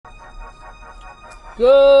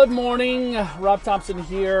Good morning, Rob Thompson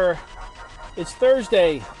here. It's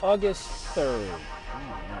Thursday, August 3rd.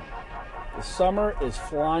 The summer is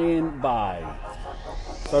flying by.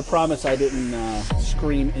 So I promise I didn't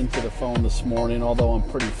scream into the phone this morning, although I'm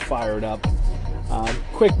pretty fired up.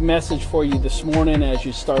 Quick message for you this morning as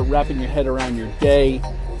you start wrapping your head around your day,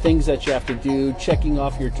 things that you have to do, checking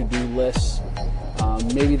off your to-do lists.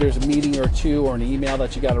 Maybe there's a meeting or two or an email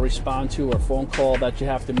that you got to respond to or a phone call that you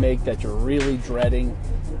have to make that you're really dreading.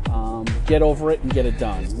 Get over it and get it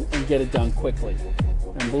done, and get it done quickly.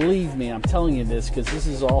 And believe me, I'm telling you this because this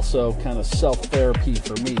is also kind of self-therapy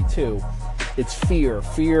for me too. It's fear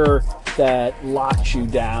that locks you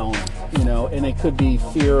down, and it could be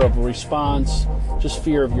fear of a response, just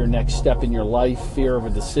fear of your next step in your life, fear of a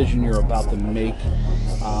decision you're about to make.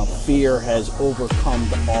 Fear has overcome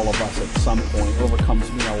all of us at some point, overcomes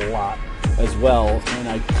me a lot as well, and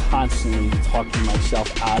I constantly talk to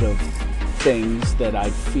myself out of things that I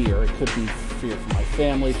fear. It could be fear for my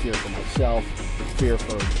family, fear for myself, fear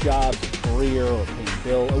for a job, career, or paying a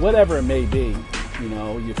bill, or whatever it may be.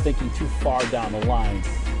 You're thinking too far down the line.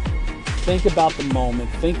 Think about the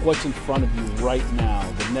moment. Think what's in front of you right now,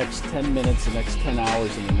 the next 10 minutes, the next 10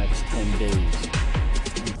 hours, and the next 10 days.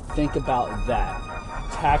 And think about that.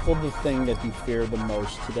 Tackle the thing that you fear the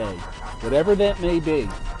most today. Whatever that may be,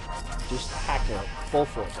 just tackle it full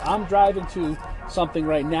force. I'm driving to something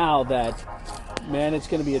right now that, man, it's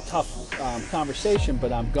going to be a tough conversation,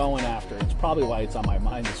 but I'm going after it. It's probably why it's on my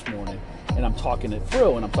mind this morning. And I'm talking it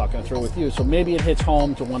through, and I'm talking it through with you. So maybe it hits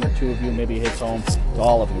home to one or two of you. Maybe it hits home to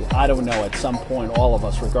all of you. I don't know. At some point, all of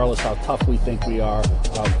us, regardless how tough we think we are,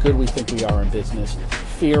 how good we think we are in business,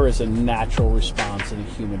 fear is a natural response in a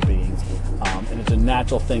human being. And it's a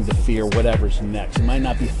natural thing to fear whatever's next. It might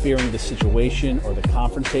not be fearing the situation or the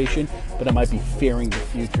confrontation, but it might be fearing the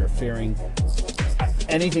future, fearing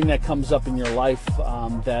anything that comes up in your life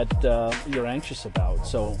that you're anxious about.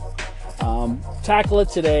 So tackle it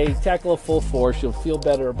today, tackle it full force. You'll feel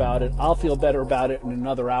better about it. I'll feel better about it in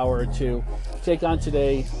another hour or two. Take on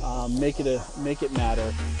today, make it matter.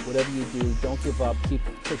 Whatever you do, don't give up, keep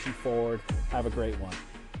pushing forward. Have a great one.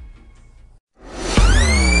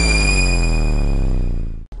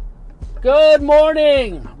 Good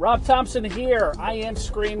morning, Rob Thompson here. I am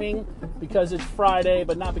screaming because it's Friday,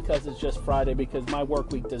 but not because it's just Friday, because my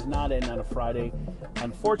work week does not end on a Friday.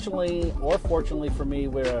 Unfortunately, or fortunately for me,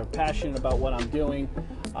 we're passionate about what I'm doing.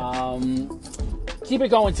 Keep it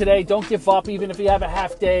going today. Don't give up, even if you have a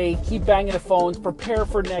half day. Keep banging the phones. Prepare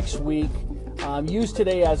for next week. Use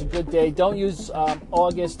today as a good day. Don't use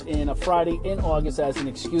August and a Friday in August as an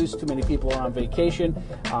excuse. Too many people are on vacation.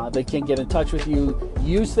 They can't get in touch with you.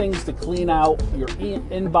 Use things to clean out your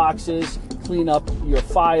inboxes, clean up your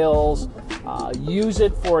files. Use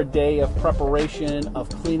it for a day of preparation, of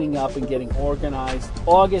cleaning up and getting organized.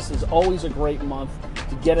 August is always a great month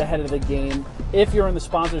to get ahead of the game. If you're in the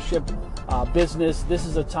sponsorship business, this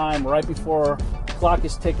is a time right before clock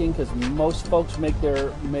is ticking, because most folks make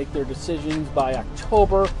their decisions by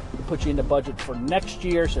October to put you in the budget for next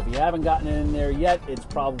year. So if you haven't gotten it in there yet, it's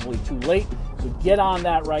probably too late. So get on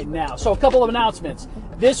that right now. So a couple of announcements.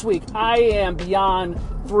 This week, I am beyond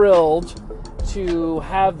thrilled to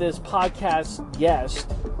have this podcast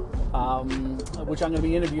guest, which I'm going to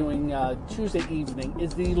be interviewing Tuesday evening,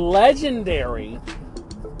 is the legendary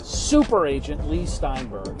super agent Lee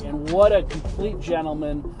Steinberg. And what a complete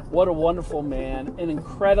gentleman, what a wonderful man, an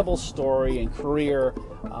incredible story and career,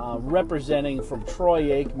 representing from Troy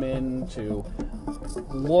Aikman to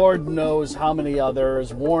Lord knows how many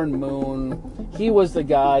others, Warren Moon. He was the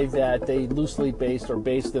guy that they loosely based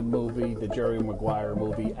the movie, the Jerry Maguire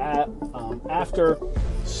movie, after.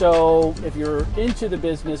 So if you're into the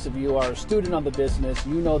business, if you are a student of the business,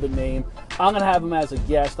 you know the name. I'm going to have him as a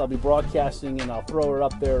guest. I'll be broadcasting, and I'll throw it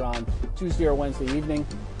up there on Tuesday or Wednesday evening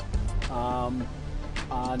on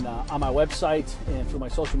my website and through my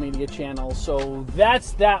social media channels. So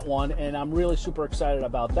that's that one, and I'm really super excited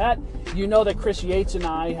about that. You know that Chris Yates and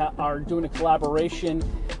I are doing a collaboration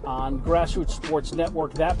on Grassroots Sports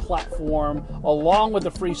Network, that platform, along with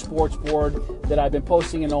the Free Sports Board that I've been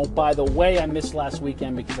posting. And oh, by the way, I missed last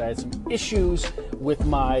weekend because I had some issues with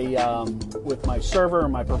my server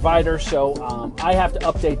and my provider. So I have to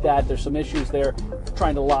update that. There's some issues there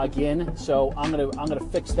trying to log in. So I'm gonna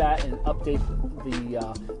fix that and update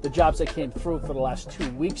the jobs that came through for the last 2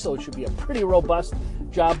 weeks. So it should be a pretty robust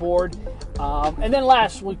job board. And then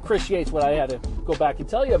last, with Chris Yates, what I had to go back and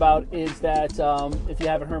tell you about is that if you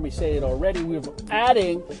haven't heard me say it already, we're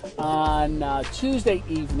adding on Tuesday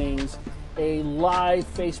evenings a live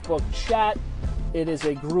Facebook chat. It is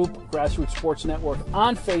a group, Grassroots Sports Network,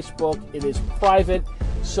 on Facebook. It is private.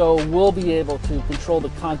 So we'll be able to control the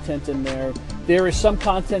content in there. There is some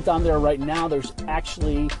content on there right now. There's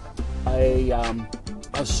actually a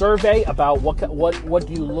survey about what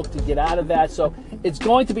do you look to get out of that. So it's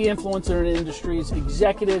going to be influencer industries,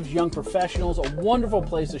 executives, young professionals, a wonderful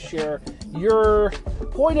place to share your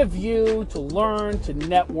point of view, to learn, to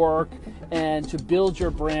network, and to build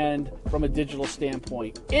your brand from a digital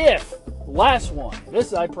standpoint. Last one,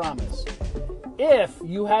 this I promise, if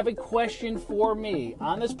you have a question for me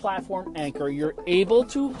on this platform, Anchor, you're able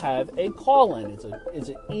to have a call-in. It's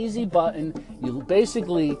an easy button. You're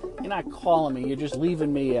not calling me. You're just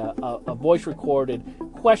leaving me a voice-recorded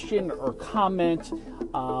question or comment,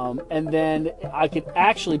 and then I can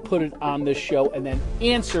actually put it on this show and then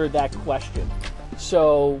answer that question.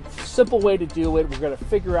 So, simple way to do it. We're going to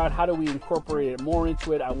figure out how do we incorporate it more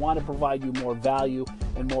into it. I want to provide you more value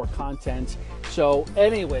and more content. So,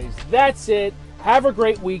 anyways, that's it. Have a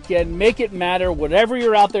great weekend. Make it matter. Whatever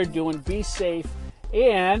you're out there doing, be safe.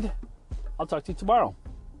 And I'll talk to you tomorrow.